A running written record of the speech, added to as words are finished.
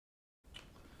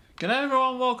G'day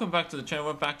everyone, welcome back to the channel.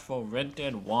 We're back for Red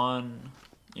Dead 1.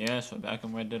 Yes, we're back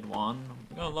in Red Dead 1.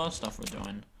 We got a lot of stuff we're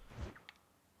doing.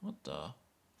 What the?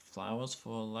 Flowers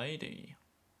for a lady.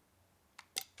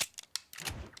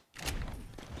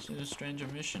 This is a stranger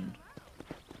mission.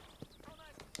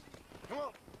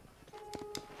 We're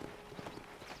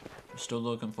still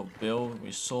looking for Bill.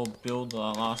 We saw Bill the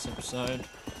last episode.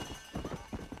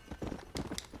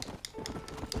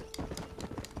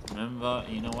 Remember,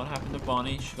 you know what happened to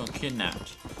Bonnie? She got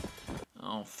kidnapped.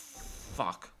 Oh,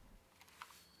 fuck.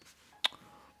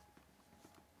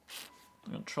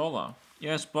 The controller.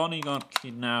 Yes, Bonnie got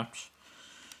kidnapped.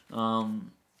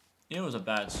 It was a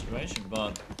bad situation,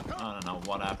 but I don't know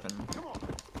what happened.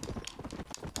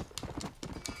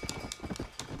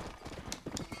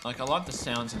 Like, I like the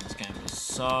sounds in this game. It's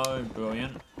so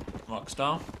brilliant.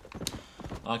 Rockstar.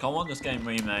 Like, I want this game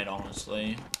remade,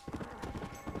 honestly.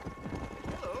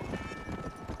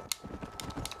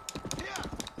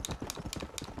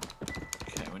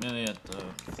 Nearly at the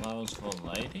flowers for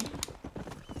a lady.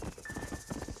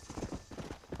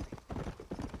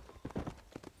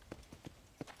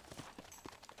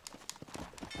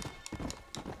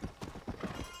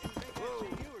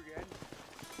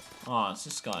 Oh, it's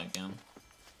this guy again.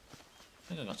 I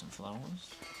think I got some flowers.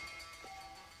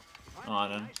 Oh, I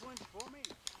don't.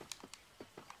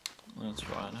 That's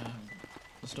right.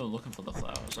 I'm still looking for the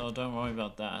flowers. Oh, don't worry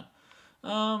about that.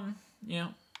 Yeah.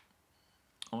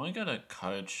 I want to get a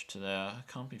coach to there. I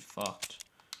can't be fucked.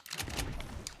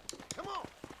 Come on.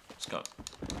 Let's go.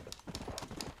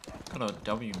 Got a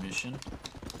W mission.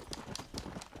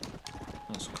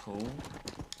 That's cool.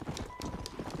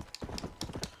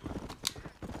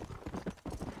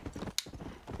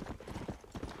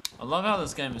 I love how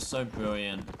this game is so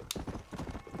brilliant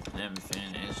and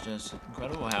everything. It's just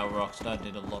incredible how Rockstar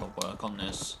did a lot of work on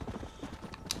this.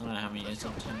 I don't know how many years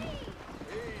up to.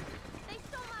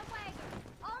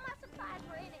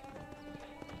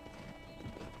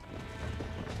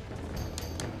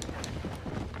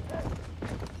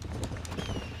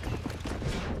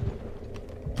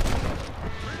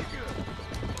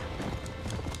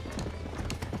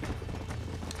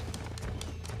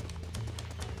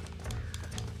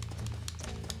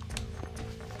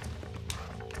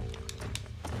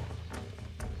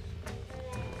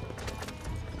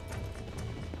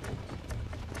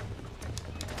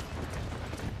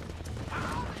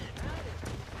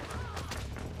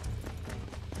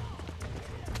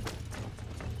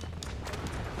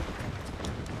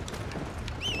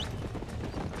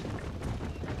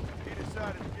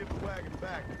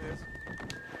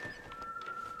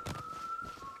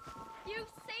 You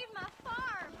saved my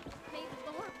farm! May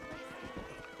the Lord bless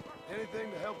you. Anything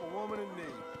to help a woman in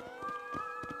need.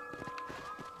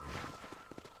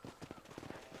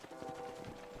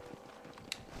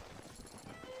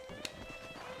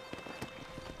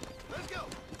 Let's go.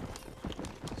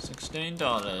 $16.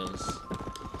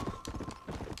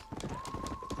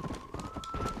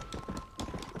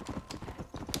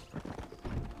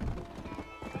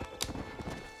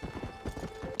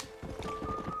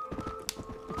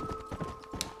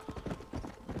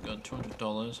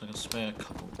 $200. I can spare a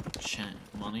couple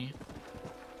money.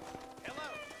 Hello.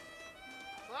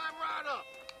 Climb right up.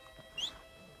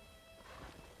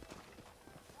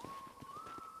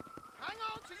 Hang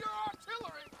on to your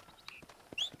artillery.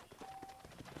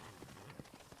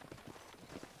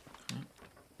 Okay.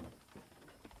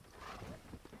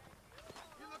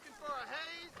 You looking for a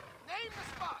haze? Name the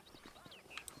spot.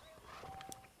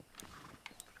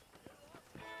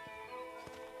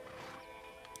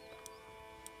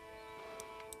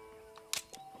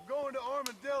 Going to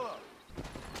Armadillo.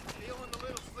 Feeling a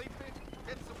little sleepy?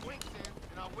 Get some winks in,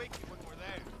 and I'll wake you when we're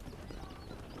there.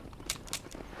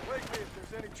 Wake me if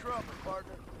there's any trouble,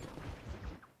 partner.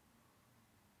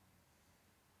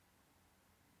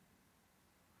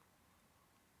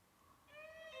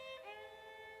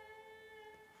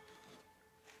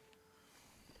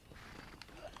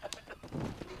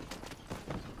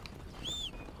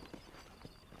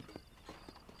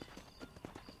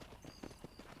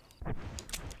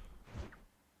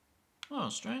 Oh,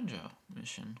 stranger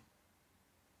mission.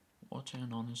 What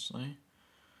in, honestly?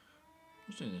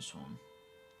 Let's do this one.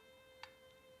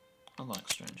 I like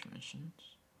stranger missions.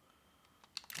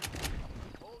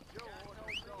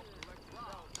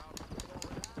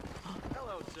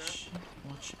 Hello, sir. Shit,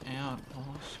 watch out,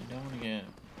 boss. You don't want to get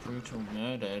brutal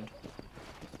murdered.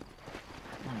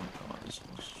 Oh my god, this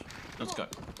horse. Let's go.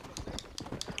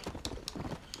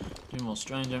 Do more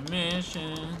stranger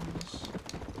missions.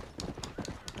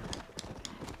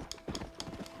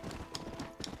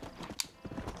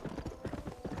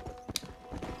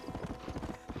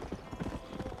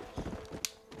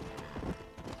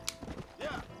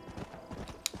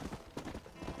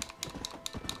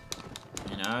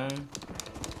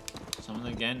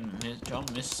 again. John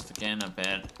missed again a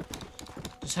bit.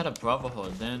 Just had a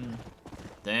brotherhood.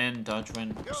 Then Dodge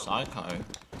went psycho.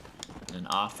 Then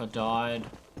Arthur died.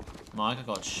 Micah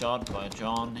got shot by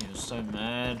John. He was so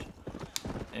mad.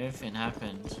 Everything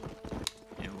happened.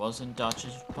 It wasn't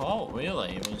Dutch's fault,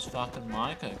 really. It was fucking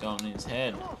Micah going in his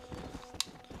head.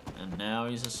 And now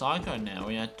he's a psycho now.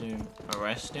 We had to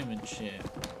arrest him and shit.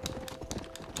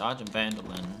 Sergeant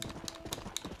Vanderlyn.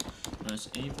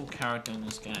 Most evil character in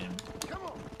this game. Come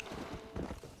on.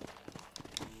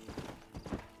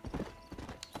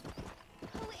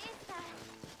 Who is that?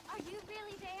 Are you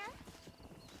really there?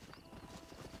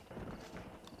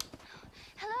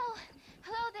 Hello?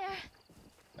 Hello there.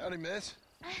 Howdy, miss.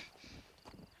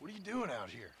 What are you doing out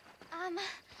here? I'm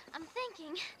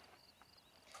thinking.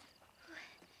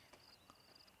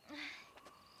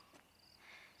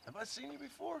 Have I seen you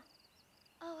before?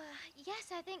 Oh,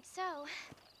 yes, I think so.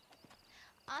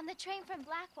 On the train from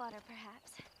Blackwater,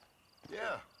 perhaps.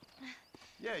 Yeah.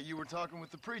 Yeah, you were talking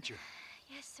with the preacher.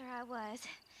 Yes, sir, I was.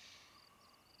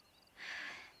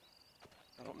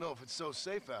 I don't know if it's so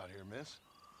safe out here, miss.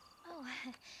 Oh,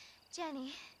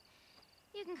 Jenny.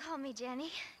 You can call me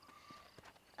Jenny.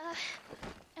 All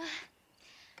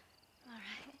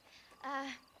right.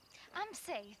 I'm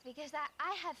safe because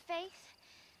I have faith.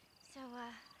 So,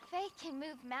 faith can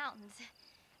move mountains.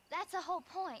 That's the whole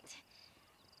point.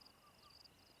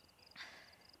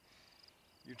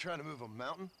 You're trying to move a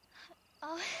mountain?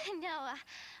 Oh, no,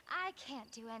 I can't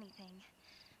do anything.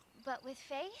 But with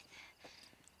faith,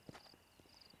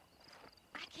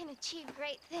 I can achieve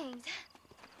great things.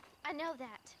 I know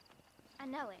that. I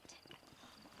know it.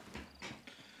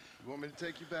 You want me to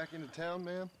take you back into town,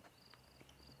 ma'am?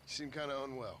 You seem kind of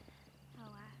unwell.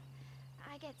 Oh,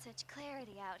 I get such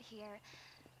clarity out here.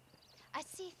 I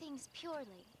see things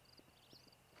purely.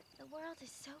 The world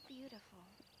is so beautiful.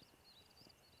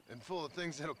 And full of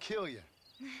things that'll kill you.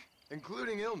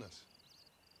 Including illness.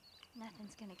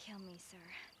 Nothing's gonna kill me,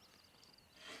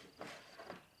 sir.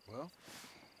 Well,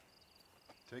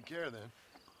 take care then.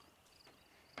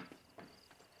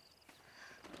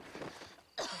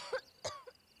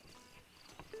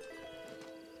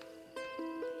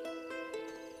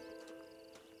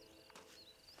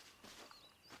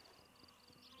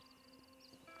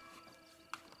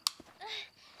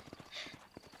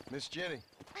 Miss Jenny.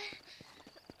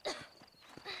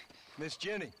 Miss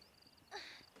Jenny.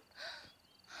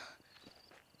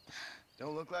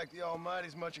 Don't look like the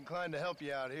Almighty's much inclined to help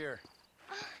you out here.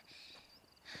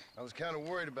 I was kind of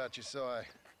worried about you, so I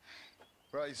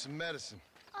brought you some medicine.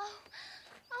 Oh,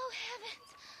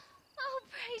 heavens. Oh,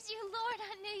 praise you, Lord.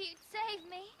 I knew you'd save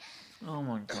me. Oh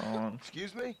my god.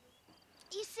 Excuse me?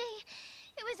 You see,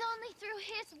 it was only through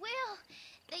his will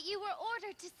that you were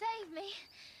ordered to save me.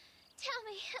 Tell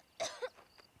me,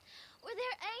 were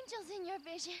there angels in your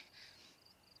vision?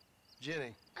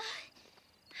 Jenny,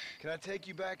 can I take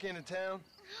you back into town?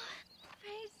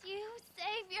 Praise you,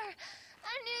 Savior.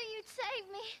 I knew you'd save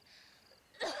me.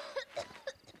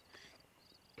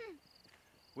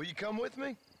 Will you come with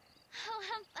me? Oh,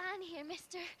 I'm fine here,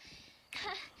 mister.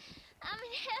 I'm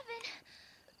in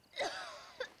heaven.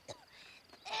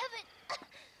 Heaven.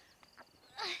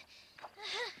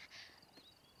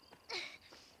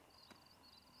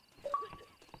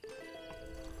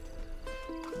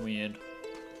 Weird.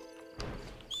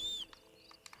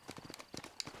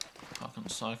 Fucking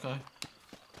psycho.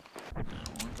 Now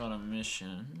we got a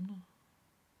mission.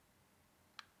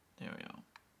 There we go.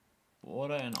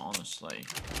 Water and honestly.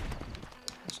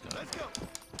 Let's go. Let's go.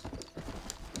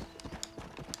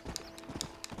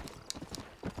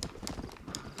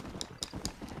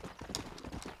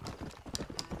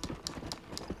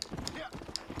 Yeah.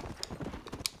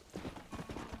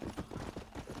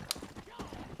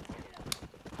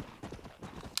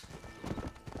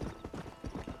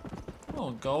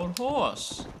 Oh, gold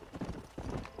horse.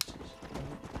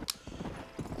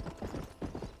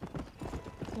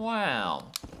 Wow.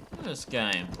 Look at this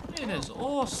game. It is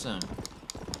awesome.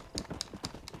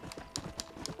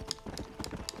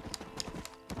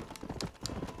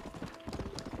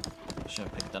 Should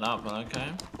have picked that up, but okay.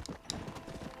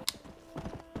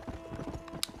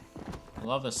 I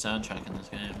love the soundtrack in this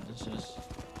game. It's just...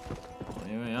 Oh,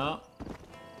 here we are.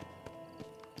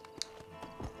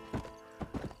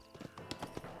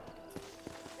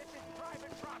 This is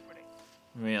private property.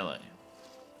 Really?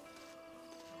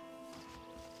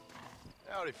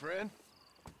 Howdy, friend.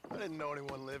 I didn't know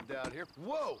anyone lived out here.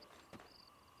 Whoa!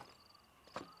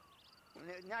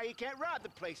 Now you can't rob the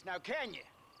place, now can you?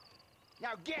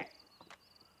 Now get!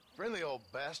 Friendly old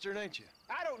bastard, ain't you?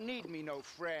 I don't need me no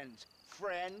friends,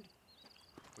 friend.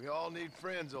 We all need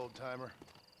friends, old-timer.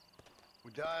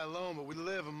 We die alone, but we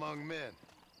live among men.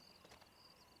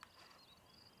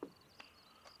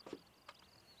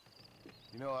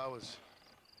 You know, I was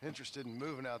interested in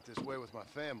moving out this way with my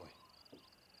family.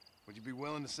 Would you be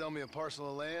willing to sell me a parcel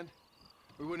of land?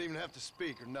 We wouldn't even have to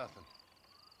speak or nothing.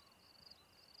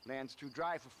 Land's too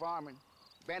dry for farming.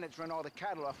 Bandits run all the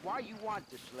cattle off. Why you want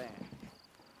this land?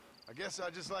 I guess I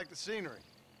just like the scenery.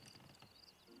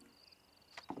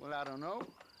 Well, I don't know.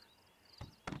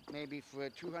 Maybe for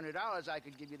 $200 I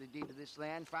could give you the deed to this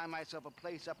land, find myself a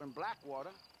place up in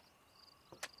Blackwater.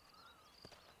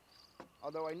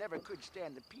 Although I never could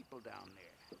stand the people down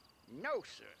there. No,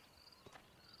 sir.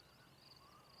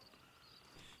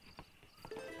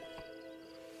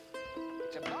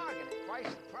 It's a bargain at twice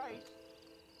the price.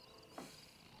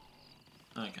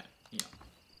 Okay, yeah.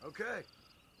 Okay,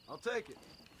 I'll take it.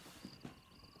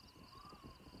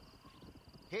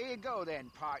 Here you go then,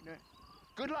 partner.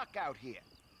 Good luck out here.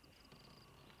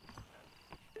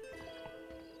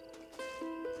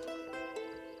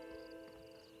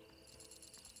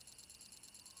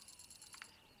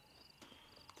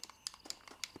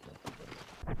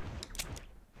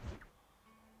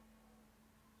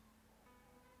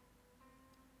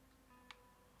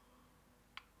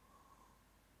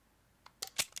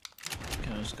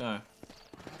 Okay, let's go.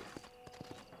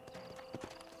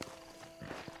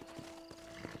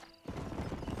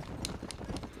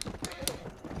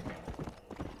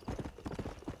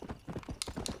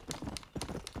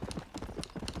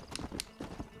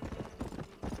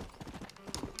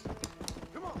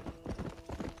 Come on.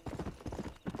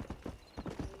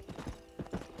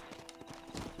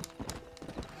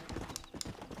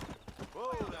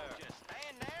 Whoa there. Just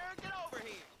stand there and get over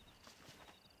here.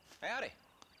 Howdy.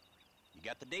 You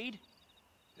got the deed?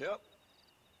 Yep.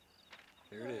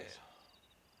 Here it is.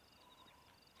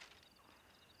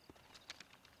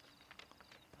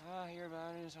 I hear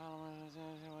about it.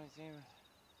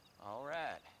 All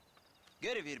right.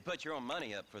 Good of you to put your own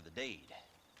money up for the deed.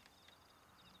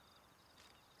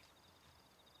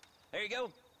 There you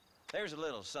go. There's a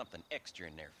little something extra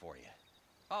in there for you.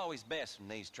 Always best when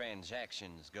these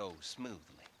transactions go smoothly.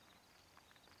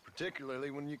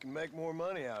 Particularly when you can make more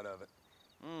money out of it.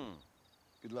 Hmm.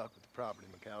 Good luck with the property,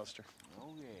 McAllister.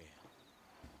 Oh, yeah.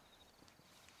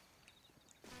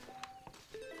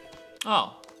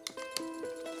 Oh.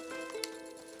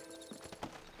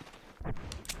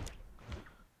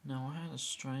 Now I had a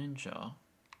stranger.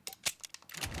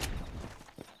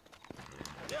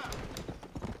 Yeah.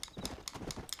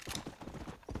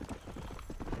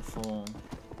 Before.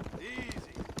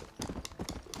 Easy.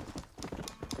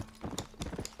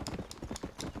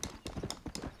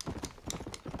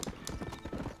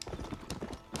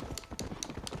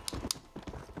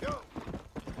 Go.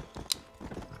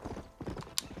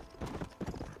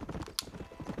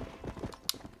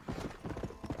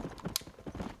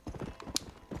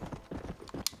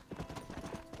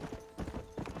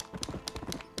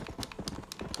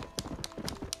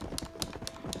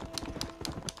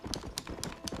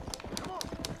 Come on.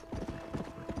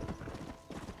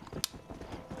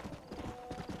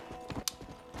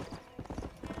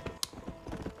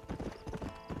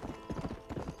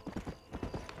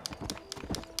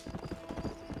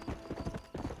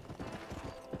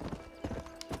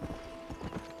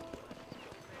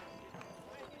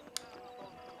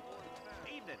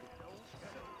 Evening.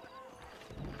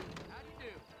 How'd you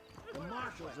do? The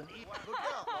marshal's an Look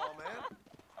out, ball man.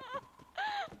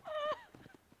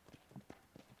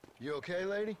 You okay,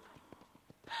 lady?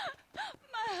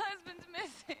 My husband's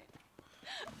missing.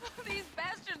 These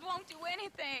bastards won't do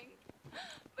anything.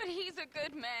 But he's a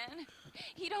good man.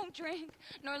 He don't drink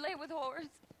nor lay with whores.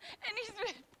 And he's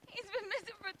been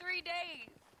missing for 3 days.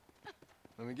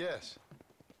 Let me guess.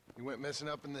 You went missing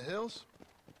up in the hills?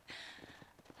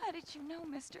 How did you know,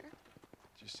 mister?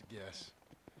 Just a guess.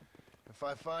 If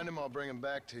I find him, I'll bring him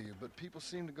back to you, but people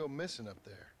seem to go missing up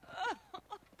there.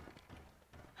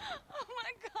 Oh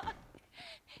my God.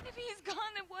 If he's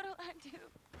gone, then what'll I do?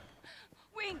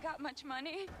 We ain't got much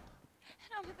money.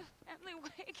 And I'm in the family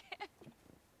way again.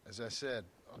 As I said,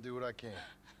 I'll do what I can.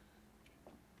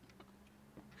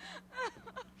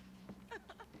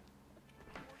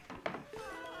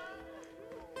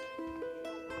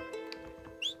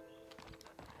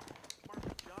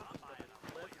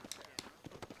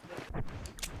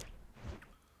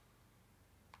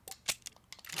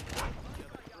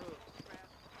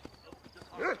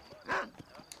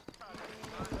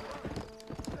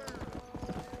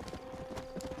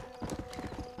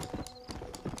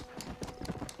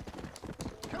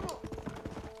 Come on.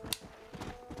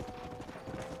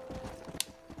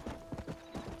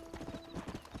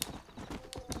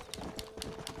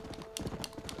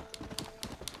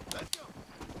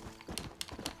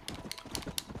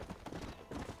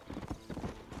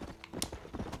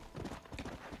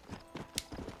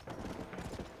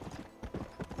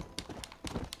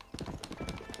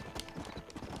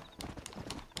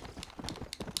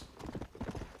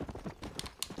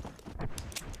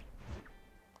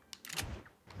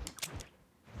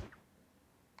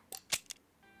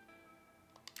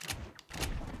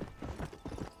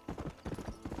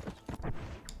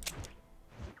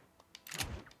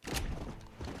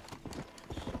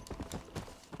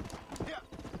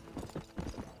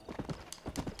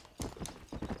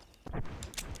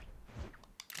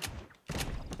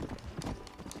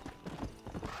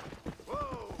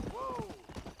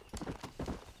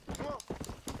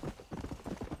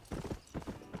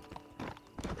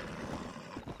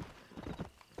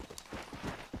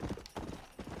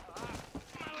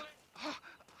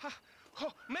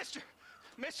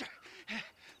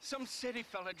 Some city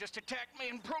fella just attacked me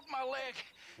and broke my leg.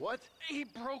 What? He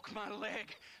broke my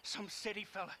leg. Some city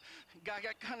fella. Guy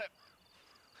got kind of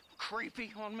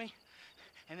creepy on me,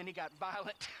 and then he got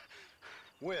violent.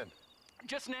 When?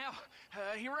 Just now.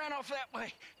 He ran off that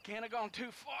way. Can't have gone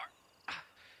too far.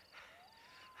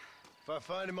 If I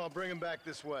find him, I'll bring him back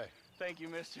this way. Thank you,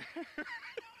 mister.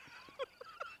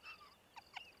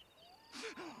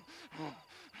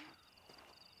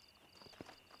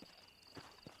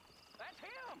 That's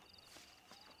him!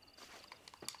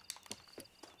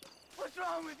 What's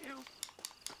wrong with you?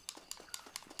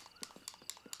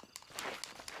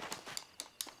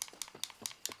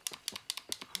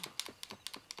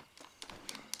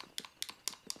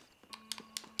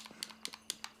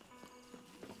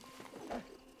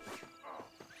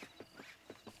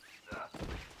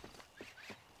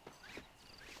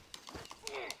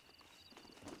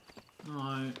 No,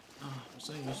 I'm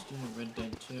so used to Red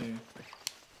Dead 2.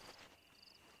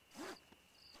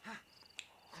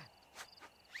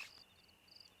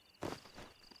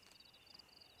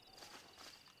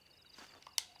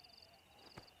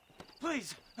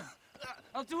 Please!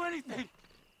 I'll do anything!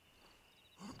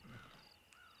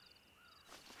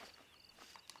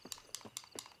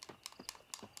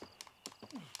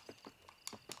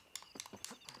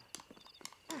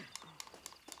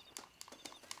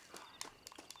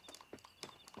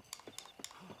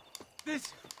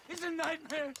 This is a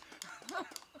nightmare!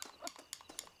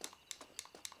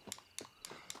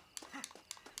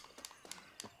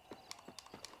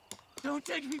 Don't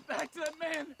take me back to that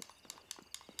man!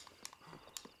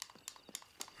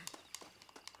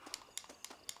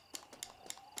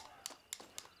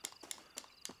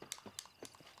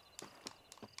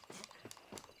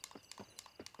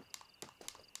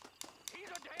 He's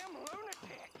a damn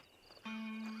lunatic!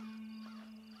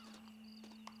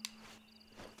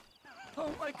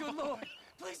 Oh, my good Lord!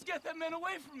 Please get that man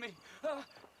away from me!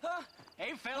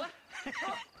 Hey, fella!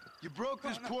 You broke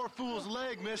this poor fool's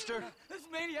leg, mister. This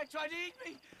maniac tried to eat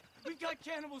me! We've got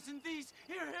cannibals in these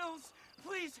here hills!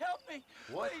 Please help me!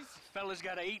 What? Please! Fella's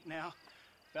gotta eat now.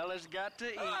 Fella's got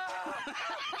to eat.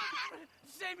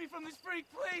 Save me from this freak,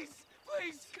 please!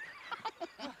 Please!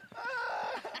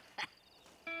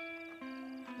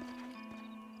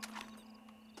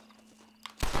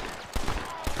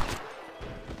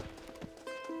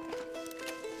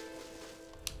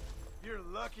 You're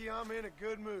lucky I'm in a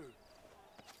good mood.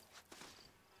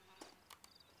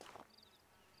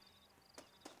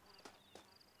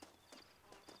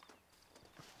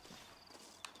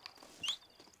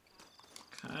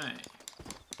 Okay. I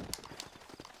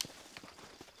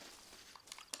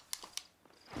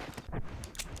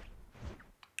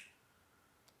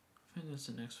think that's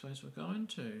the next place we're going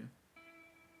to.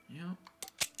 Yep.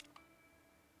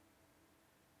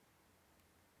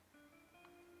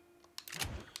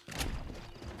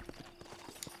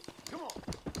 Come on.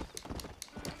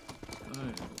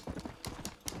 Oh.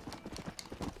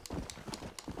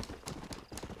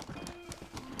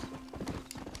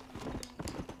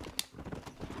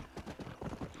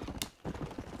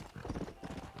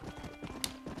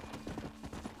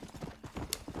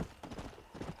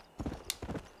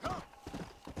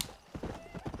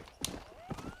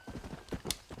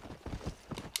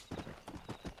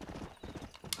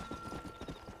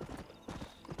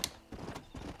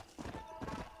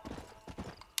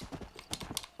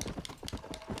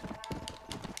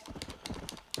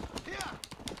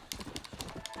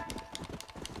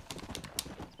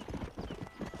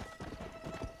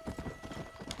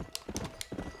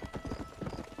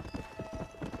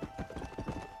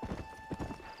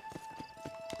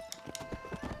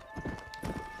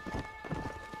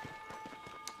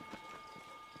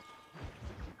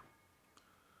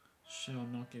 Shall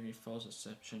not give you false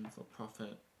deception for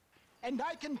profit. And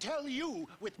I can tell you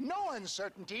with no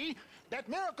uncertainty that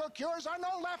miracle cures are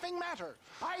no laughing matter.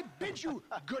 I bid you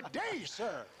good day,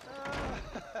 sir.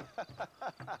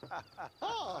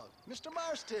 Oh, Mr.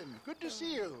 Marston, good to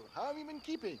see you. How have you been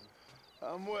keeping?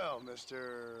 I'm well,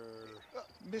 Mr.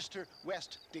 Mr.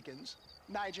 West Dickens.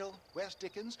 Nigel West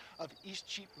Dickens of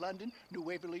Eastcheap, London, New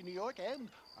Waverly, New York, and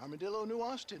Armadillo, New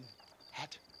Austin.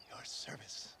 At your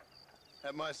service.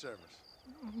 At my service.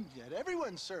 At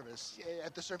everyone's service.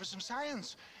 At the service of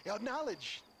science, of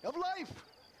knowledge, of life.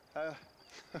 How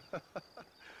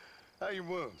are your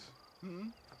wounds?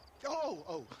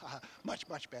 Much,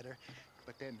 much better.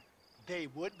 But then they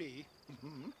would be.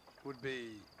 Would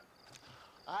be.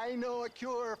 I know a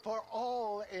cure for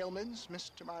all ailments,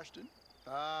 Mr. Marston.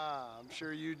 Ah, I'm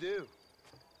sure you do.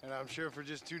 And I'm sure for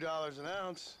just $2 an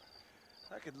ounce,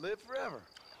 I could live forever.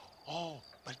 Oh,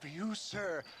 but for you,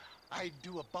 sir, I'd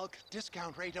do a bulk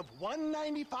discount rate of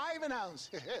 $1.95 an ounce,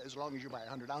 as long as you buy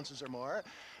 100 ounces or more.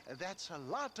 That's a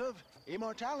lot of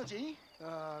immortality.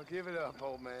 Give it up,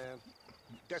 old man.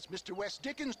 That's Mr. West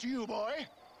Dickens to you, boy.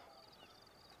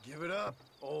 Give it up,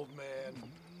 old man.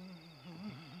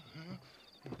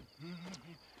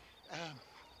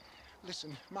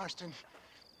 Listen, Marston,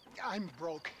 I'm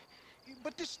broke,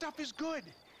 but this stuff is good.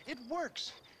 It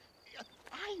works.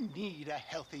 I need a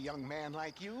healthy young man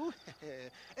like you.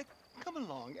 Come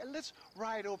along, let's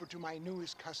ride over to my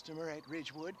newest customer at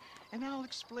Ridgewood, and I'll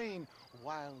explain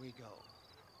while we go.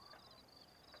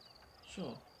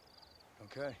 Sure.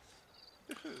 Okay.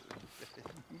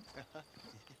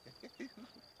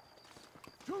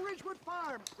 To Ridgewood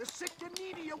Farm, the sick and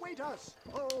needy await us.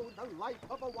 Oh, the life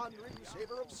of a wandering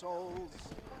saver of souls.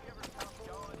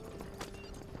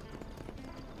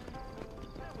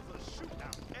 There was a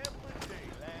shootout every day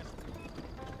last week.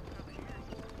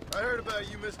 I heard about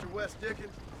you, Mr. West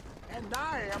Dickens. And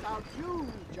I about you,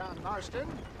 John Marston.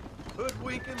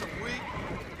 Hoodwinking the weak,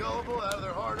 gullible out of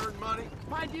their hard-earned money.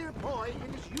 My dear boy,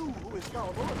 it is you who is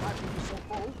gullible and watching me so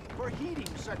full for heeding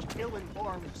such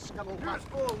ill-informed You're scuttlebutt. as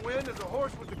full of wind as a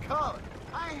horse with the collar.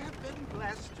 I have been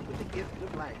blessed with the gift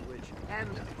of language, and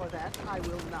for that I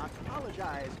will not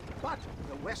apologize. But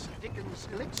the West Dickens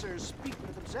elixirs speak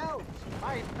for themselves.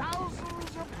 My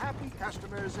thousands of happy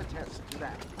customers attest to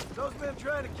that. Those men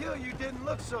trying to kill you didn't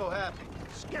look so happy.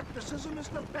 Skepticism is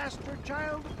the bastard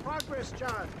child of progress,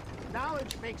 John.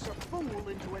 Knowledge makes a fool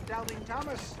into a doubting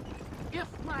Thomas. If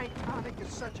my tonic is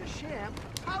such a sham,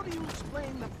 how do you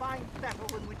explain the fine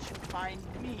fettle in which you find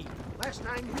me? Last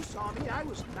time you saw me, I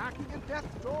was knocking at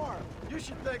death's door. You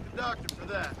should thank the doctor for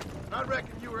that. I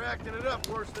reckon you were acting it up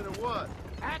worse than it was.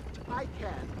 Act I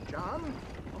can, John.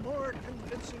 A more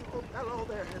convincing Othello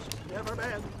there has never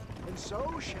been. And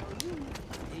so shall you,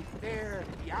 a fair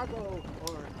Iago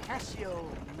or Cassio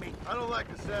make. I don't like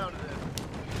the sound of this.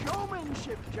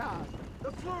 Showmanship, John.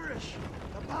 The flourish,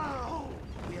 the bow.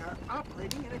 We are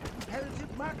operating in a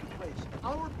competitive marketplace.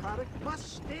 Our product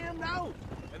must stand out.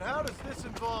 And how does this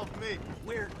involve me?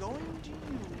 We're going to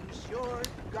use your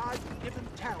God-given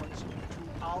talents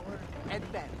to our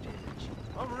advantage.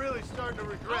 I'm really starting to I'll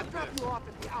regret drop this. you off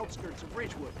at the outskirts of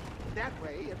Ridgewood. That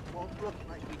way, it won't look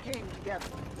like we came together.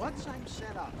 Once I'm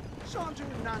set up, saunter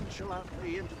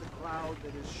nonchalantly into the crowd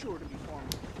that is sure to be forming.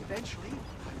 Eventually,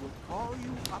 I will call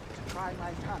you up to try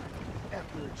my tonic.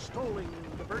 After extolling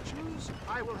the virtues,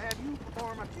 I will have you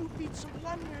perform a few feats of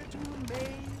wonder to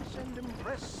amaze and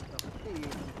impress the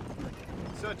paying public.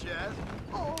 Such as?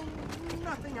 Oh,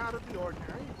 nothing out of the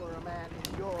ordinary for a man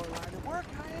in your line of work,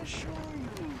 I assure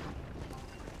you.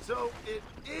 So it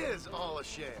is all a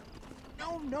sham.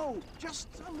 No, just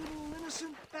a little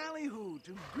innocent ballyhoo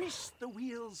to grease the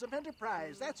wheels of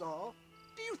enterprise, that's all.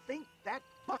 Do you think that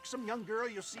buxom young girl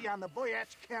you see on the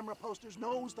Voyage camera posters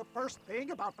knows the first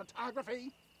thing about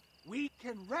photography? We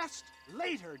can rest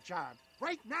later, John.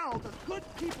 Right now, the good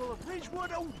people of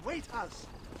Ridgewood await us.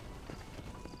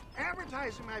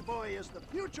 Advertising, my boy, is the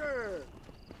future.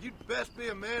 You'd best be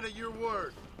a man of your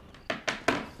word.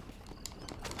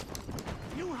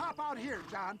 You hop out here,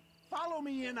 John. Follow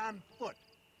me in on foot.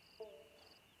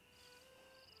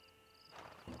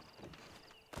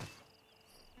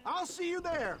 I'll see you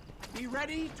there. Be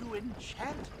ready to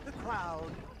enchant the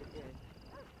crowd.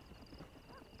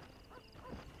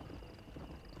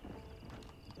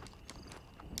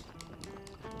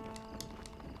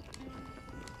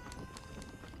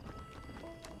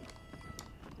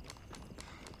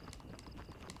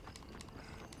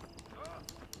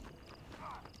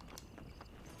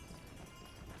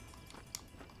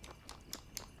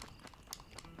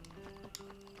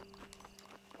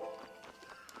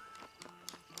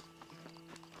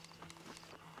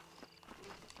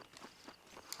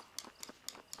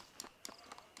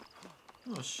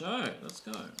 Oh, show. Let's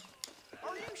go.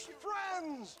 Are you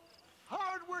friends?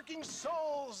 Hard-working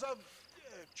souls of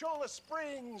Cholla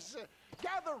Springs.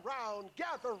 Gather round,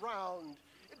 gather round.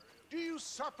 Do you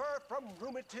suffer from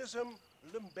rheumatism,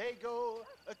 lumbago,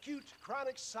 acute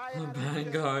chronic sciatic,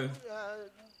 Lumbago.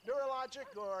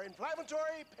 neurologic or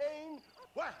inflammatory pain?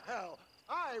 Well,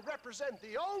 I represent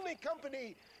the only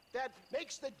company that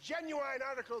makes the genuine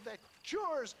article that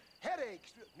cures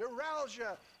headaches,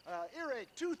 neuralgia, earache,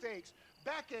 toothaches,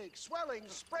 backache, swelling,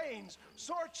 sprains,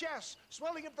 sore chests,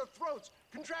 swelling of the throats,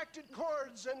 contracted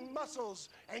cords and muscles,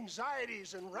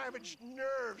 anxieties and ravaged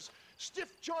nerves,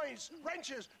 stiff joints,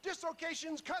 wrenches,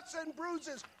 dislocations, cuts and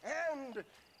bruises, and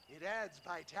it adds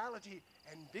vitality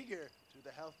and vigor to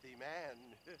the healthy man.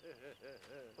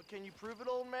 But can you prove it,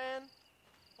 old man?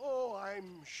 Oh,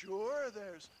 I'm sure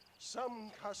there's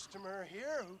some customer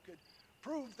here who could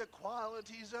prove the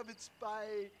qualities of its by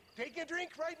taking a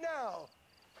drink right now.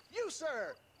 You,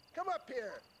 sir, come up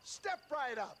here. Step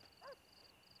right up.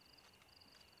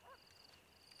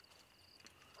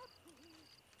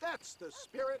 That's the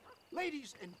spirit.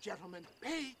 Ladies and gentlemen,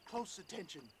 pay close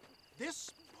attention.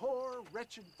 This poor,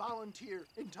 wretched volunteer,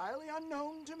 entirely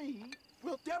unknown to me,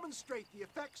 will demonstrate the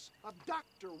effects of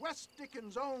Dr. West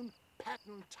Dickens' own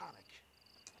patent tonic.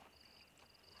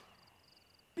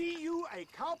 Be you a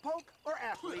cowpoke or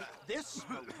athlete, this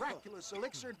miraculous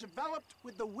elixir developed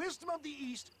with the wisdom of the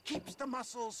East keeps the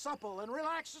muscles supple and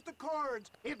relaxes the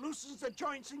cords. It loosens the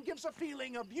joints and gives a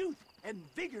feeling of youth and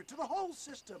vigor to the whole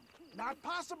system. Not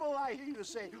possible, I hear you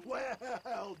say.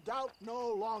 Well, doubt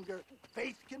no longer.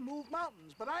 Faith can move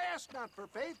mountains, but I ask not for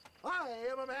faith. I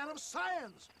am a man of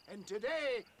science, and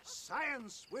today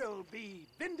science will be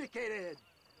vindicated.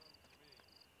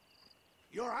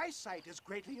 Your eyesight is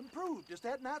greatly improved. Is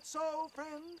that not so,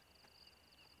 friend?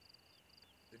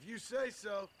 If you say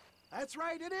so. That's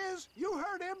right, it is. You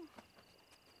heard him.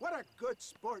 What a good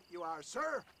sport you are,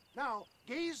 sir. Now,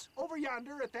 gaze over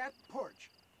yonder at that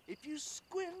porch. If you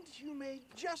squint, you may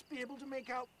just be able to make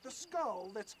out the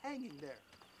skull that's hanging there.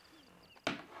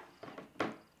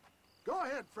 Go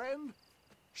ahead, friend.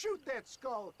 Shoot that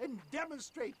skull and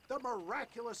demonstrate the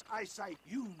miraculous eyesight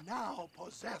you now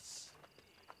possess.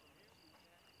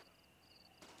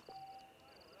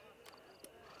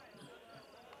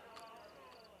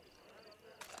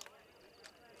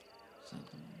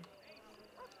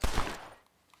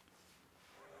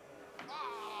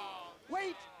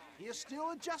 Wait! He is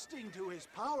still adjusting to his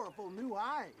powerful new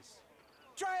eyes.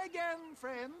 Try again,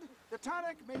 friend. The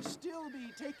tonic may still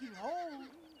be taking hold.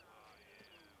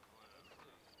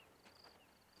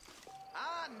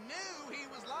 I knew he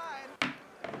was lying.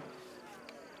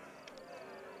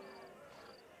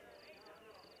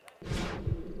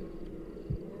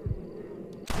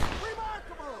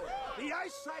 Remarkable! The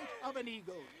eyesight of an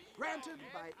eagle, granted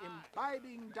by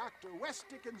imbibing Dr. West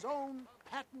Dickens' own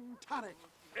patent tonic.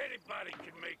 Anybody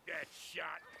can make that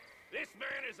shot. This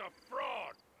man is a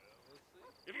fraud.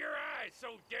 If your eye's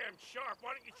so damn sharp,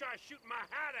 why don't you try shooting my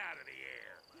hat out of the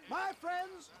air? My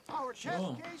friends, our chess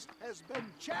case has been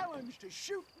challenged to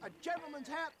shoot a gentleman's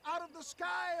hat out of the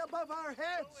sky above our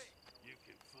heads. You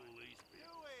can fool these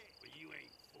people, but you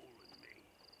ain't fooling me.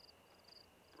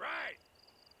 Right.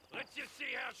 Let's just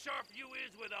see how sharp you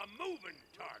is with a moving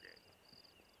target.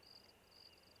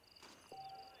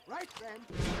 Right, friend.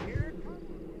 Here it comes.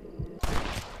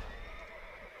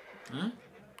 Huh?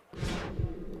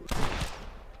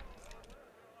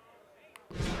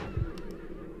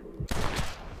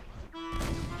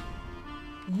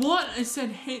 What? I said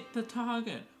hit the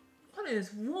target. What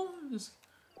is wrong with this?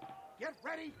 Get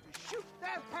ready to shoot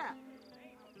that hat.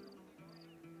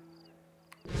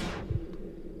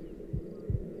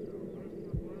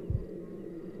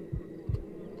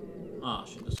 Oh,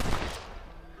 shit, this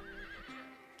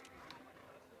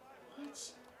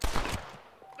What?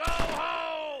 Go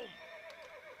home!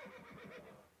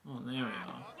 Oh, there we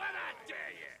are. What I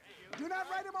tell you? Do not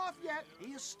write him off yet.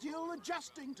 He is still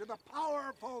adjusting to the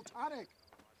powerful tonic.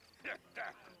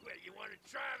 Well, you want to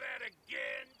try that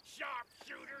again,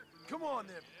 sharpshooter? Come on,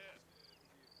 then.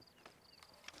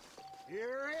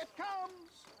 Here it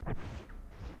comes.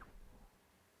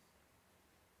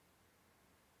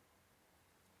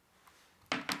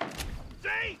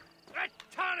 See? That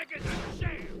tonic is a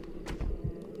sham!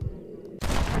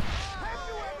 Have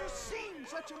you ever seen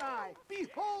such an eye?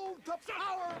 Behold the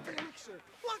power of the elixir,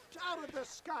 plucked out of the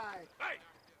sky. Hey!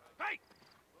 Hey!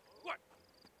 What?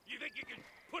 You think you can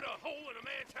put a hole in a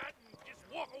man's hat and just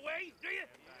walk away, do you?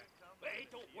 Well, it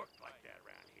don't work like that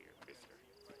around here, mister.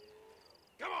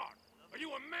 Come on! Are you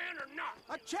a man or not?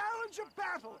 A challenge of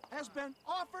battle has been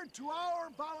offered to our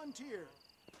volunteer.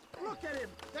 Look at him.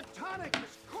 The tonic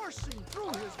is coursing through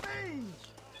his veins.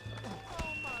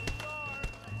 Oh, my Lord.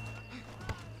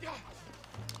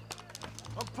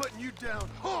 I'm putting you down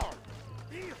hard.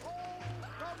 Behold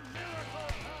the miracle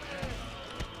tonic.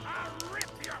 I'll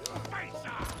rip your face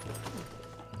off!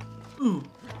 Ooh.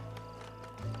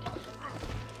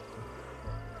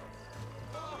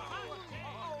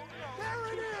 There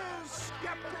it is,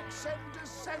 skeptics and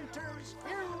dissenters.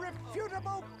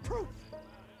 Irrefutable proof.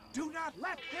 Do not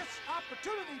let this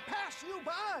opportunity pass you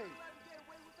by.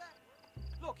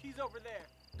 Look, he's over there.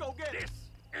 Go get him. This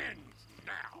ends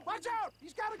now! Watch out!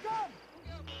 He's got a gun!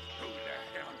 Who the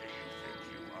hell do you think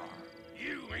you are?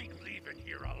 You ain't leaving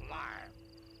here alive!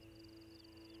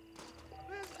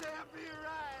 This can't be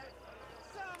right.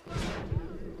 Somebody...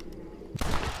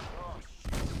 Oh,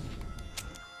 shit.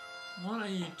 What are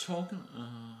you talking?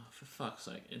 For fuck's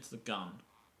sake, it's the gun.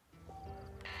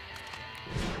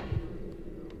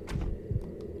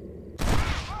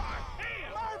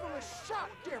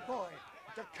 dear boy.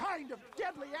 The kind of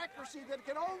deadly accuracy that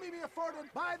can only be afforded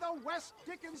by the West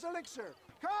Dickens elixir.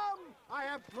 Come, I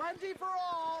have plenty for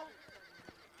all.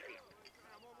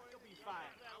 You'll be fine.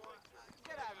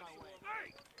 Get out of my way.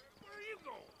 Hey, where are you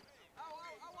going? I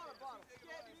want a bottle.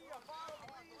 Get me a bottle,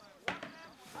 please. One of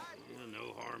them hot.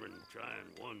 No harm in trying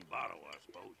one bottle, I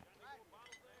suppose.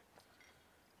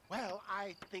 Well,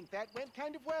 I think that went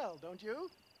kind of well, don't you?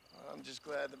 I'm just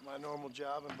glad that my normal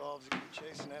job involves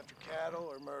chasing after cattle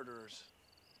or murderers.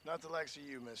 Not the likes of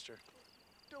you, mister.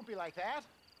 Don't be like that.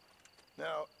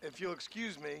 Now, if you'll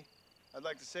excuse me, I'd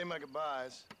like to say my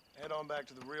goodbyes, head on back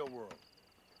to the real world.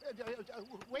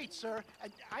 Wait, sir.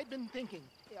 I've been thinking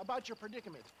about your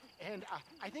predicament, and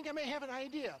I think I may have an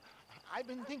idea. I've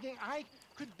been thinking I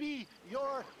could be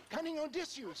your cunning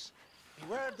Odysseus.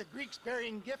 Beware of the Greeks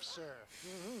burying gifts, sir.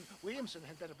 Williamson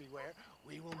had better beware.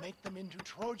 We will make them into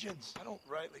Trojans. I don't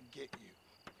rightly get you.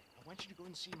 I want you to go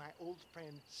and see my old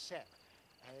friend, Seth.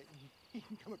 He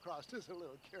can come across as a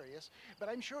little curious, but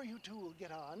I'm sure you two will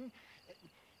get on.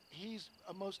 He's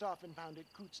most often found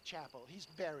at Coots Chapel. He's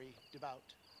very devout.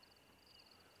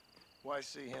 Why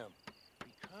see him?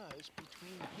 Because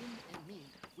between him and me,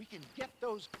 we can get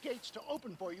those gates to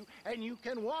open for you, and you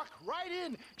can walk right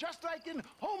in, just like in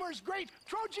Homer's great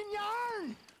Trojan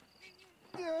yarn.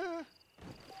 Hello.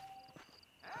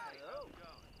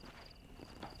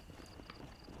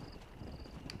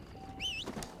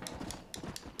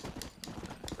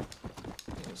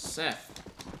 Seth.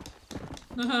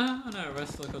 I know a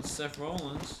wrestler called Seth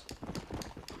Rollins.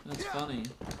 That's funny.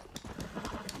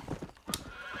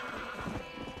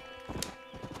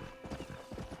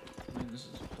 I mean, this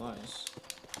is a place.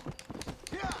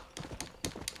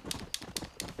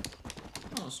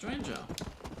 Oh, a stranger.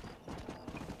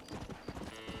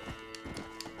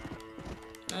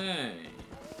 Hey.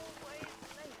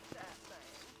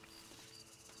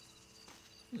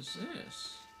 What is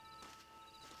this?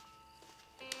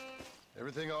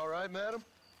 Everything all right, madam?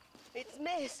 It's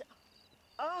Miss.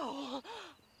 Oh.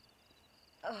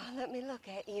 Oh, let me look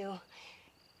at you.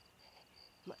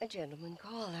 My gentleman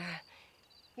caller.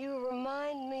 You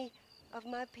remind me of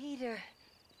my Peter.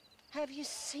 Have you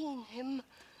seen him?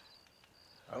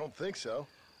 I don't think so.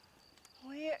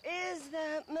 Where is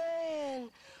that man?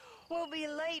 We'll be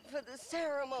late for the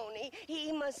ceremony.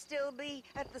 He must still be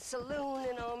at the saloon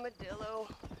in Armadillo,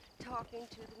 talking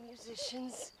to the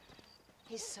musicians.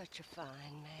 He's such a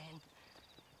fine man.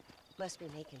 Must be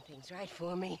making things right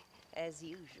for me, as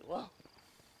usual.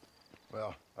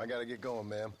 Well, I gotta get going,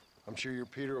 ma'am. I'm sure your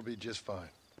Peter will be just fine.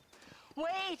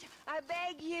 Wait, I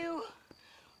beg you.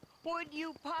 Would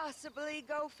you possibly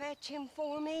go fetch him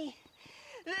for me?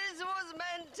 This was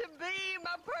meant to be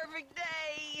my perfect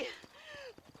day.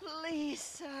 Please,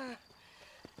 sir.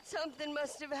 Something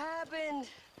must have happened.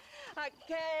 I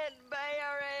can't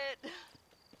bear it.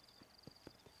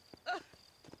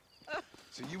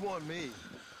 So you want me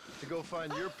to go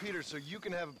find your Peter so you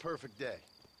can have a perfect day?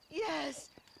 Yes,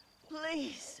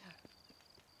 please, sir.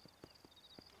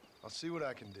 I'll see what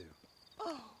I can do.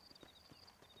 Oh.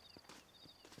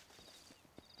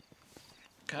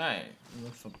 Okay,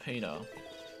 look for Peter.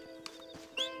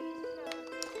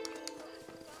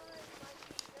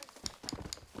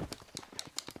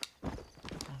 Oh,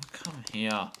 come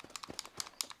here.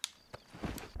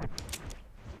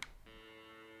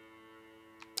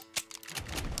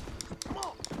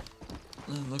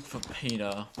 Look for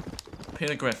Peter.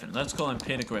 Peter Griffin. Let's call him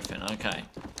Peter Griffin. Okay.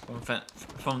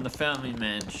 From the Family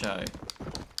Man show.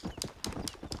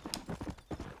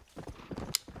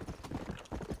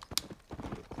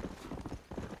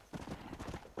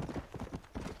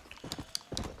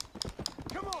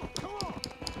 Come on, come on.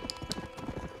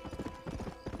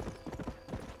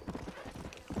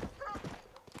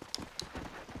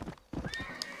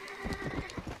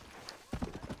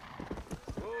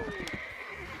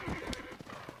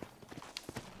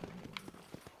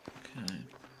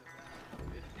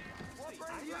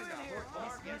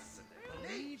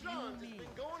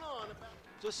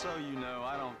 Just so you know,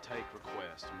 I don't take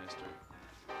requests, mister.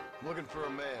 I'm looking for a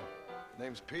man.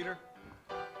 Name's Peter.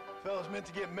 Fella's meant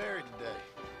to get married today.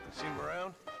 Seen him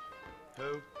around?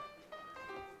 Who?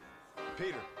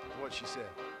 Peter, is what she said.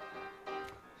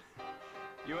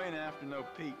 You ain't after no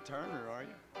Pete Turner, are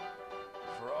you?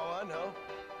 For all I know.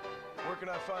 Where can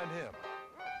I find him?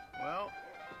 Well,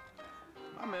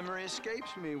 my memory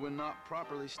escapes me when not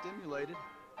properly stimulated.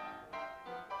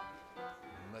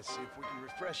 Let's see if we can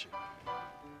refresh it.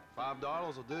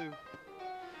 $5 will do.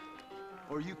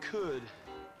 Or you could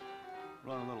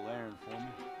run a little errand for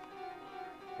me.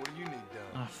 What do you need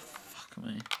done? Oh, fuck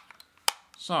me.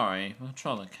 Sorry, my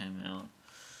trailer came out.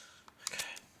 Okay.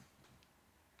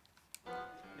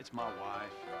 It's my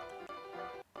wife.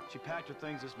 She packed her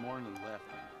things this morning and left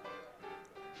me.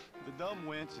 The dumb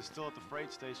wench is still at the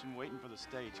freight station waiting for the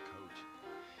stagecoach.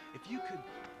 If you could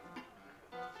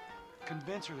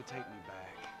convince her to take me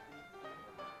back.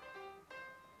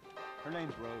 Her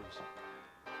name's Rose.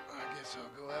 I guess I'll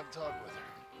go have a talk with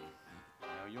her.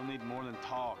 Now, you'll need more than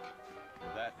talk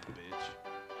with that bitch.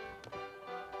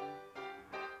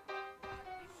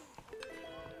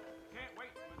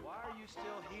 Why are you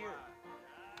still here?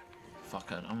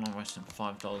 Fuck it, I'm not wasting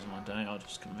 $5 of my day. I'll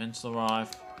just convince the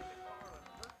wife.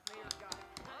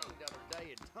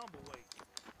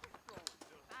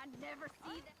 I never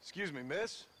see that. Excuse me,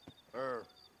 miss?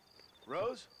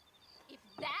 Rose? If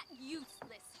that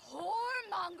useless,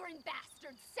 whoremongering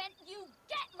bastard sent you,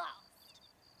 get lost!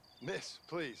 Miss,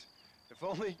 please. If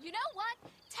only... You know what?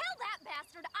 Tell that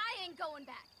bastard I ain't going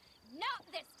back. Not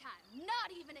this time.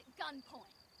 Not even at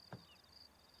gunpoint.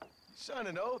 You signed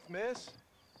an oath, miss.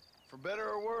 For better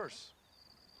or worse.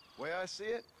 Way I see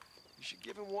it, you should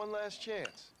give him one last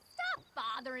chance. Stop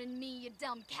bothering me, you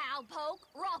dumb cowpoke,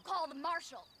 or I'll call the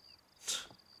marshal.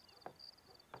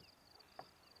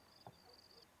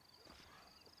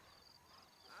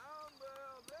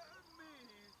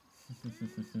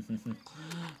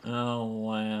 Oh,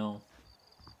 wow.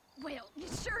 Well, you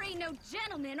sure ain't no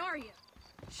gentleman, are you?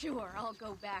 Sure, I'll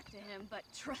go back to him, but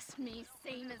trust me,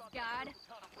 same as God,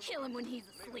 kill him when he's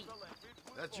asleep.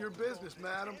 That's your business,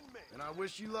 madam, and I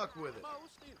wish you luck with it.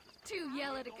 Too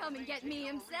yellow to come and get me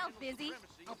himself, is he?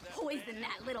 I'll poison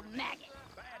that little maggot.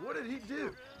 What did he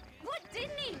do? What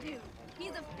didn't he do?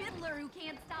 He's a fiddler who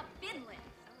can't stop fiddling.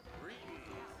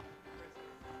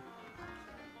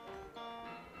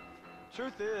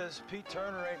 Truth is, Pete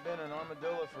Turner ain't been an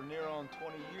armadillo for near on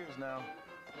 20 years now.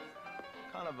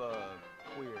 Kind of a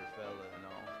queer fella and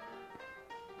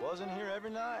all. Wasn't here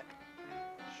every night.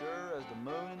 Sure as the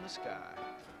moon in the sky.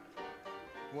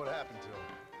 What happened to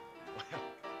him?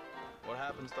 What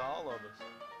happens to all of us?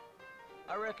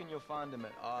 I reckon you'll find him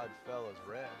at Odd Fella's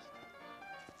Rest.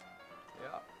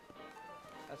 Yeah,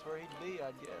 that's where he'd be,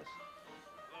 I'd guess.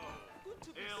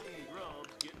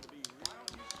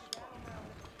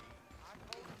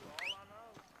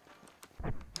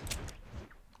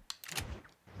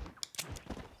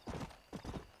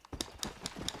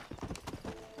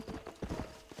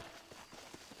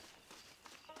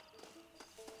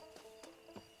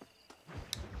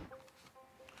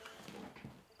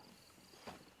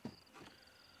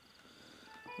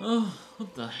 Oh,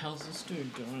 what the hell's this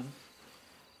dude doing?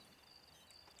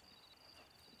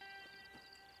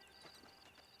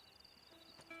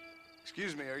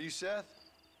 Excuse me, are you Seth?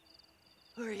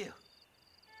 Who are you?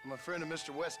 I'm a friend of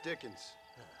Mr. Wes Dickens.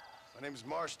 My name's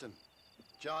Marston.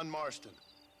 John Marston.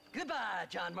 Goodbye,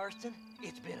 John Marston.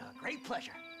 It's been a great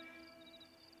pleasure.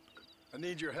 I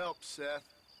need your help, Seth.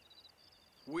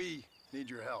 We need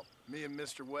your help. Me and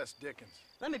Mr. Wes Dickens.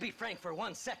 Let me be frank for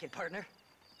 1 second, partner.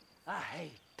 I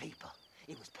hate people.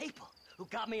 It was people who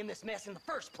got me in this mess in the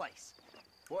first place.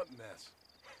 What mess?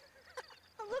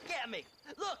 Look at me.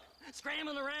 Look,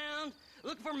 scrambling around,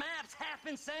 looking for maps, half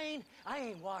insane. I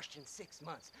ain't washed in 6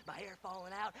 months. My hair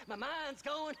falling out, my mind's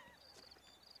going.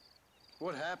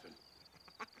 What happened?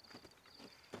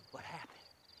 What happened?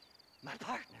 My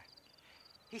partner.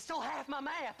 He stole half my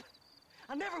map.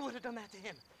 I never would have done that to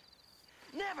him.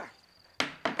 Never.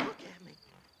 Look at me.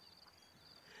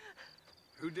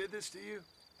 Who did this to you?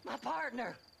 My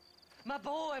partner. My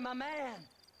boy, my man.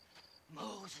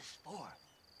 Moses Ford.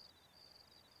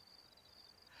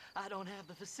 I don't have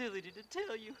the facility to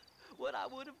tell you what I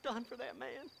would have done for that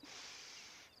man.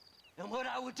 And what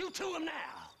I would do to him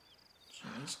now. Gee,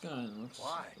 this guy looks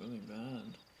really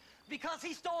bad. Because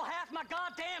he stole half my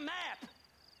goddamn map.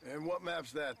 And what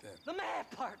map's that, then? The map,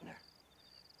 partner.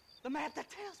 The map that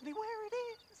tells me where it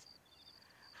is.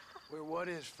 Where what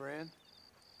is, friend?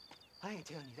 I ain't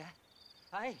telling you that.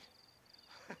 I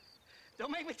ain't.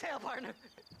 Don't make me tell, partner.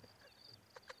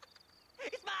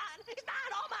 It's mine! It's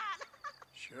mine! All mine!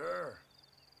 Sure.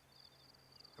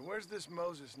 And where's this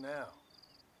Moses now?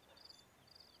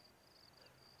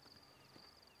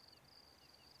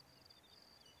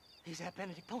 He's at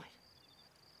Benedict Point.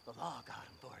 The law got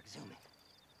him for exhuming.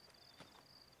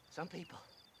 Some people,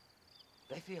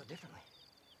 they feel differently.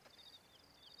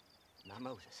 Not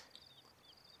Moses.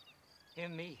 Him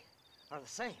and me are the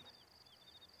same.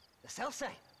 The self-same.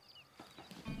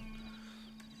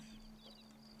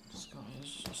 This guy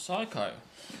is a psycho.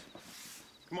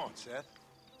 Come on, Seth.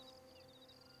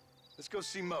 Let's go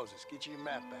see Moses, get you your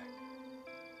map back.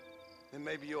 Then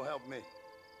maybe you'll help me.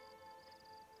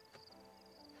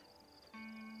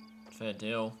 Fair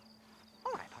deal.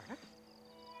 All right, partner.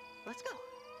 Let's go.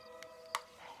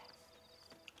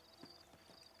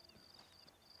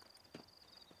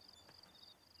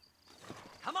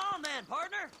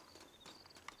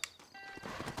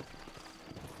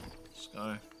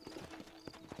 go.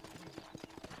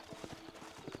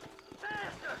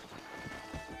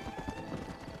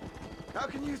 How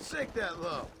can you sink that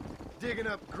low? Digging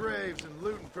up graves and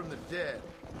looting from the dead.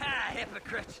 Ah,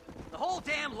 hypocrites. The whole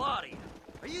damn lot of you.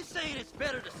 Are you saying it's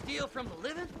better to steal from the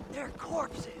living? They're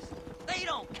corpses. They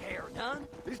don't care none.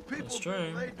 These people have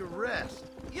been laid to rest.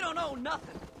 You don't know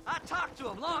nothing. I talk to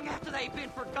them long after they've been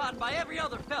forgotten by every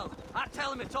other fella. I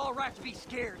tell them it's all right to be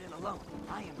scared and alone.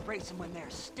 I embrace them when they're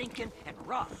stinking and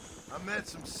rotten. I met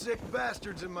some sick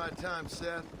bastards in my time,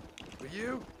 Seth. But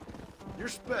you're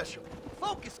special.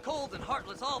 Folk is cold and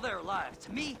heartless all their lives.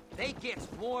 To me, they gets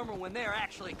warmer when they're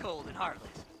actually cold and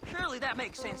heartless. Surely that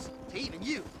makes sense to even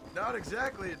you. Not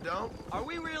exactly, it don't. Are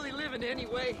we really living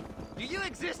anyway? Do you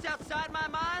exist outside my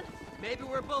mind? Maybe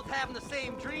we're both having the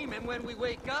same dream, and when we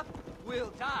wake up,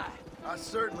 we'll die. I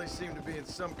certainly seem to be in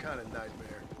some kind of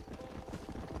nightmare.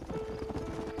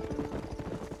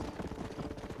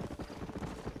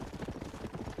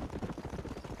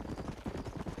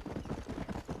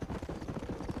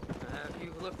 Have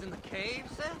you looked in the cave,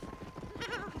 Seth?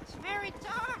 It's very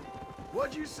dark.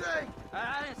 What'd you say?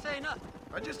 I didn't say nothing.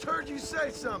 I just heard you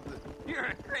say something. You're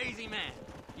a crazy man.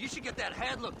 You should get that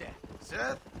head looked at.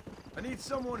 Seth, I need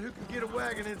someone who can get a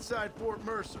wagon inside Fort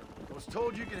Mercer. I was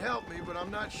told you could help me, but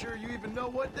I'm not sure you even know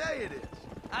what day it is.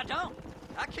 I don't.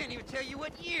 I can't even tell you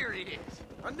what year it is.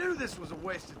 I knew this was a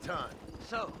waste of time.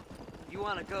 So, you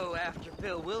want to go after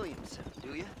Bill Williamson,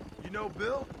 do you? You know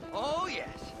Bill? Oh,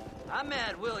 yes. I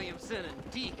met Williamson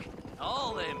and Deke,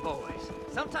 all them boys.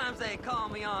 Sometimes they call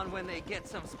me on when they get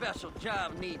some special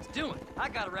job needs doing. I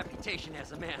got a reputation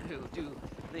as a man who do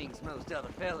things most other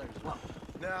fellers won't.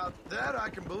 Now, that I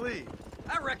can believe.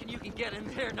 I reckon you can get in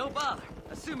there, no bother.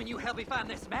 Assuming you help me find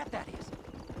this map, that is.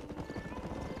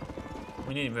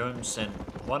 We need Williamson.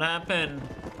 What happened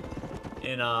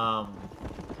in,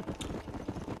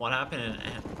 what happened in,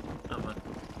 what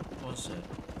was it?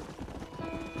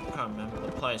 I can't remember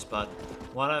the place, but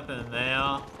what happened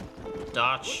there?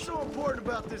 Dutch. What's so important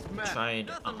about this map? Trade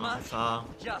Arthur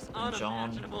Just and John.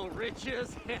 unimaginable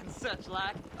riches and such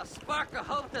like. A spark of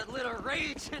hope that lit a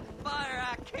rage and fire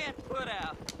I can't put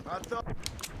out. I thought...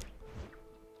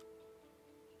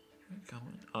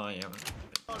 Oh, yeah.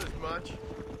 Not as much.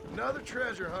 Another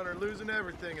treasure hunter losing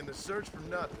everything in the search for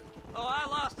nothing. Oh, I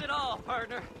lost it all,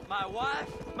 partner. My wife,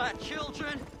 my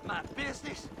children, my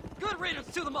business. Good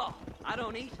riddance to them all. I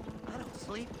don't eat, I don't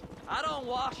sleep, I don't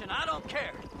wash, and I don't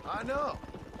care. I know.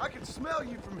 I can smell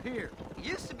you from here. It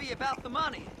used to be about the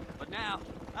money, but now,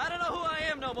 I don't know who I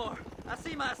am no more. I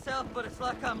see myself, but it's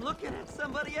like I'm looking at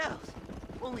somebody else.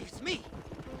 Only it's me,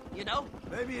 you know?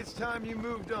 Maybe it's time you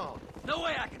moved on. No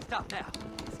way I can stop now.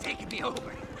 It's taking me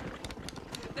over.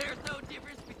 There's no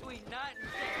difference between night and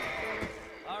day.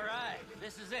 All right,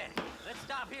 this is it. Let's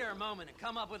stop here a moment and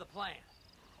come up with a plan.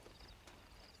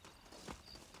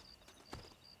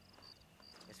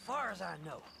 As far as I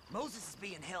know, Moses is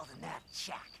being held in that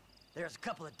shack. There's a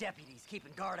couple of deputies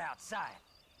keeping guard outside.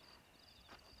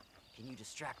 Can you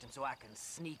distract him so I can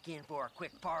sneak in for a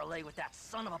quick parlay with that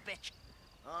son of a bitch?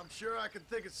 I'm sure I can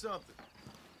think of something.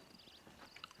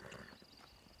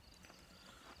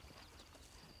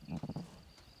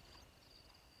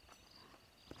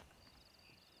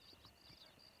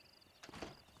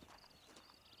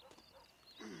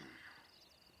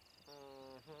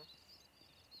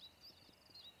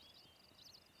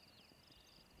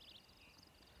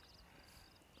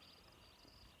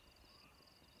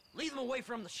 Lead them away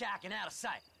from the shack and out of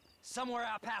sight. Somewhere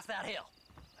out past that hill.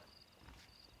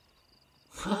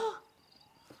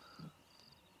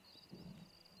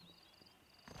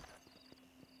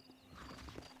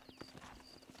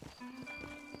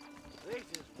 This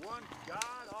is one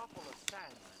god-awful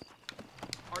assignment.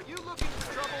 Are you looking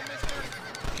for trouble, mister?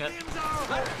 Okay.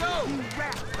 Let's go! You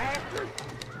rat bastard!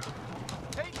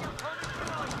 Take your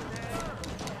punishment on you, then.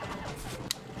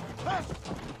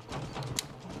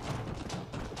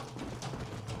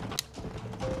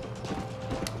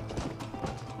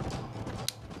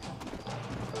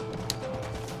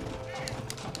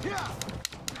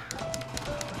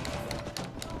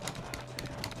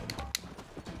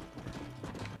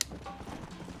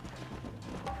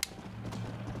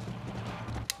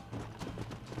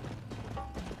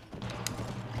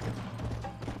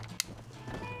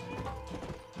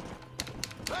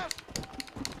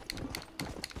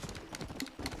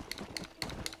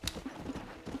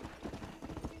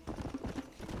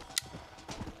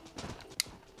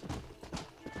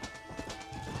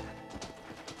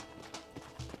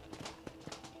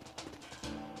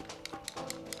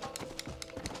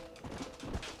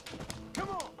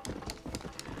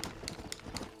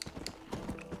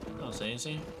 That was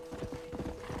easy.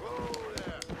 Whoa,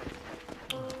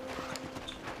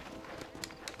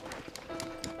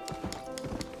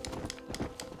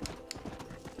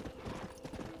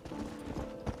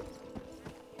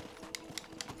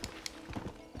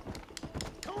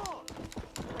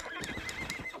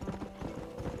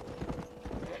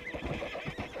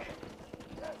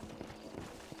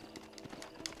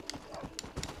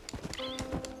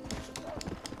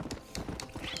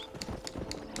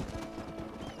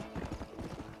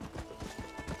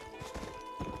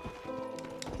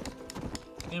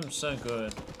 game's so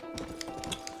good.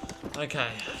 Okay,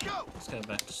 let's go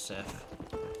back to Seth.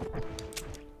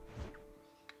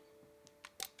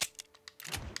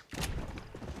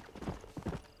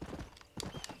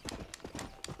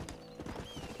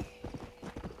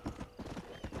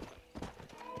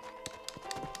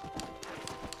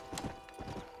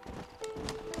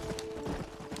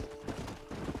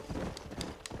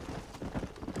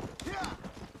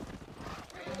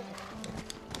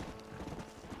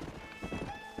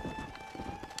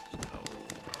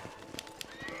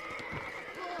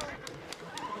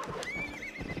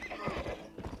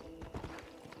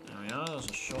 There's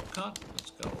a shortcut.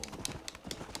 Let's go.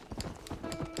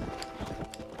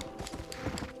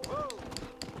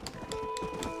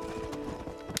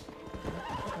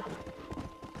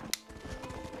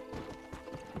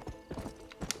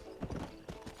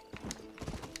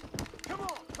 Come on,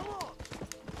 come on.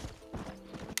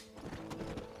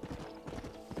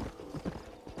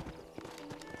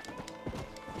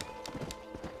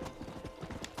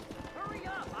 Hurry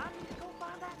up! I need to go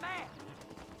find that man.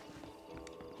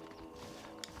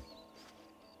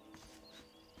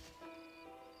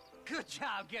 Good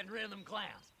job getting rid of them clowns.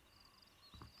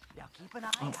 Now keep an eye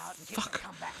out and get them to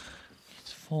come back.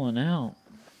 It's falling out.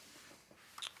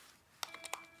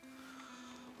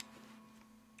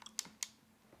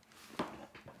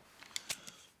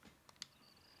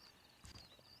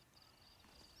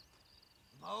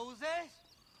 Moses?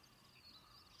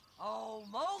 Oh,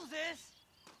 Moses!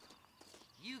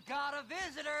 You got a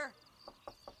visitor!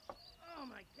 Oh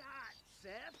my God,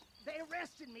 Seth. They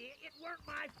arrested me. It weren't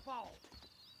my fault.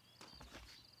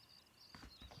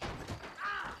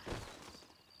 Ah!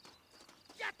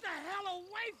 Get the hell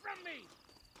away from me!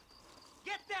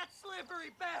 Get that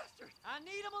slippery bastard! I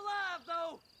need him alive,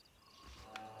 though!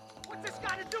 What's this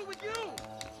got to do with you?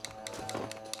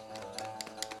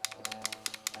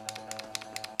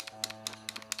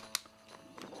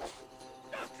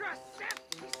 Don't trust Seth.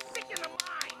 He's sick in the mind.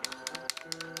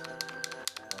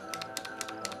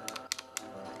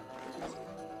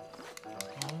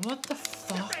 Oh, what the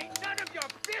fuck? This ain't none of your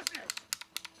business.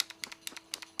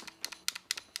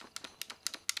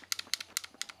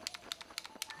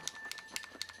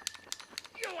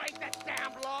 You ain't the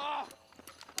damn law.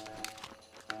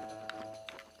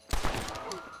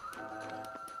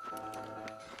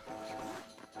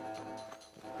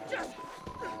 Just...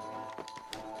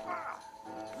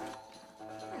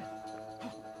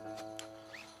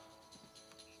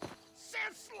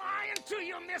 Seth's lying to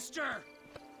you, mister.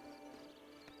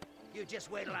 You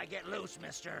just wait till I get loose,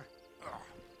 mister.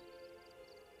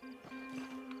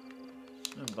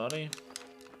 Hey, buddy.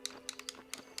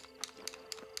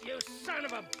 You son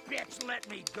of a bitch, let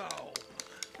me go.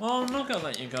 Well, I'm not gonna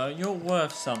let you go. You're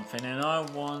worth something, and I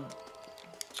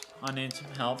need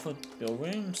some help for Bill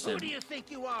Williamson. Who do you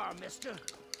think you are, mister?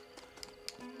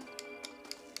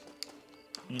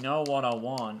 You know what I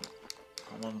want?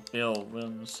 I want Bill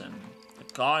Williamson, the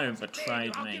guy who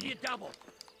betrayed I'll me. give you double.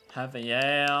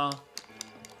 Javier,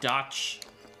 Dutch,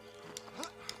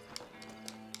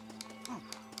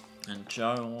 and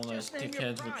Joe. All those Just name your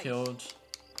dickheads were price. killed.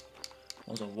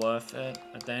 Was it worth it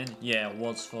at the end? Yeah, it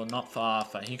was not for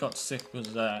Arthur. He got sick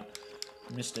because that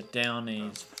Mr.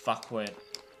 Downey's fuckwit.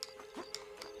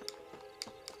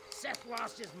 Seth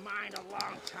lost his mind a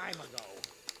long time ago.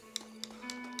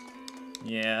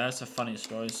 Yeah, that's a funny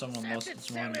story. Someone Seth lost had his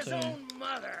sell mind his too. own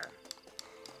mother.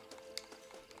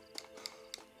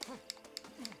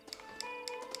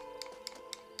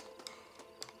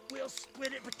 We'll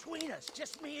split it between us,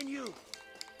 just me and you.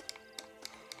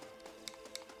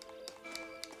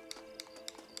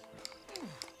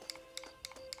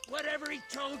 Whatever he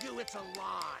told you, it's a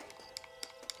lie.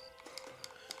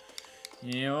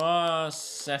 You are,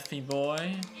 Seffy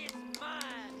boy. It's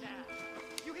mine now.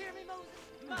 You hear me,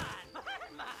 Moses? Mine.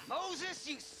 Moses,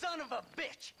 you son of a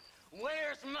bitch!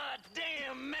 Where's my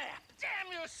damn map?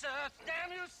 Damn you, Seth!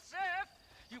 Damn you, Seth!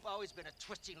 You've always been a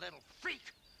twisty little freak.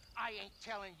 I ain't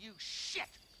telling you shit.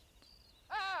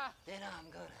 Ah! Then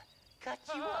I'm gonna cut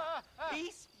you up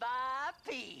piece by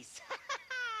piece.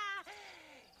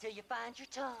 Till you find your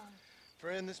tongue.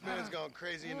 Friend, this man's gone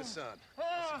crazy in the sun.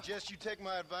 I suggest you take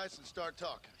my advice and start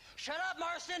talking. Shut up,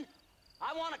 Marston!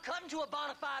 I want to cut into a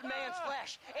bona fide man's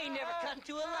flesh. Ain't never cut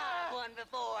into a live one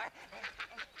before.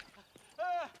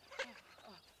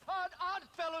 Odd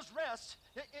Fellow's Rest.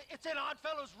 It's in Odd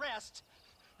Fellow's Rest.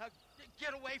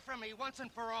 Get away from me once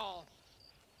and for all.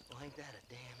 Well, ain't that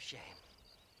a damn shame?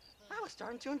 I was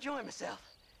starting to enjoy myself.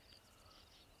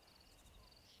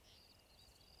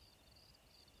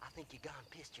 I think you gone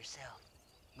pissed yourself,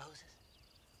 Moses.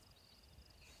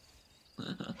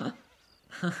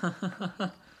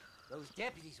 Those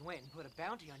deputies went and put a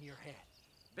bounty on your head.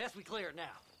 Best we clear it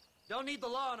now. Don't need the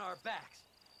law on our backs.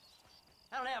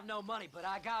 I don't have no money, but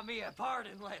I got me a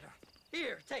pardon letter.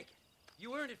 Here, take it.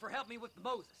 You earned it for helping me with the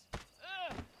Moses.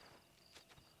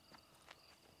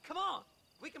 Come on,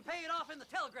 we can pay it off in the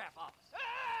telegraph office.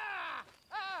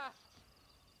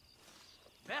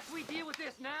 Best we deal with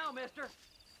this now, mister.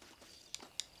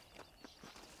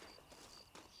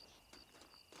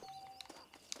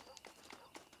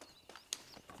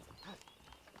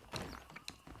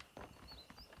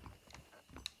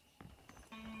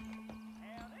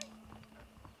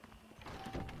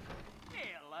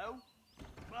 Hello.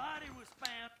 Body was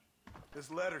found. This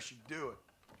letter should do it.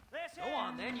 Let's Go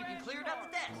on, then. You can clear it up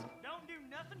the desk. Don't do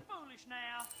nothing foolish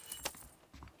now.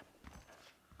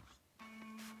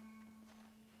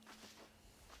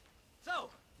 So,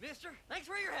 mister, thanks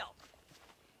for your help.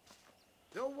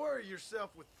 Don't worry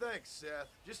yourself with thanks, Seth.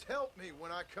 Just help me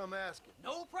when I come asking.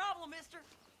 No problem, mister.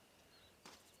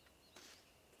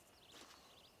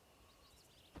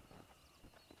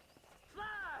 Fly,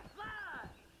 fly.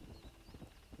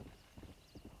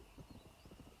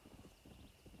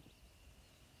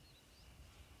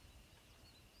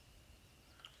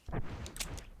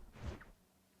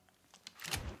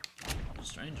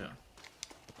 Stranger.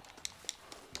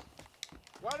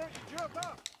 Why don't you jump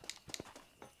up?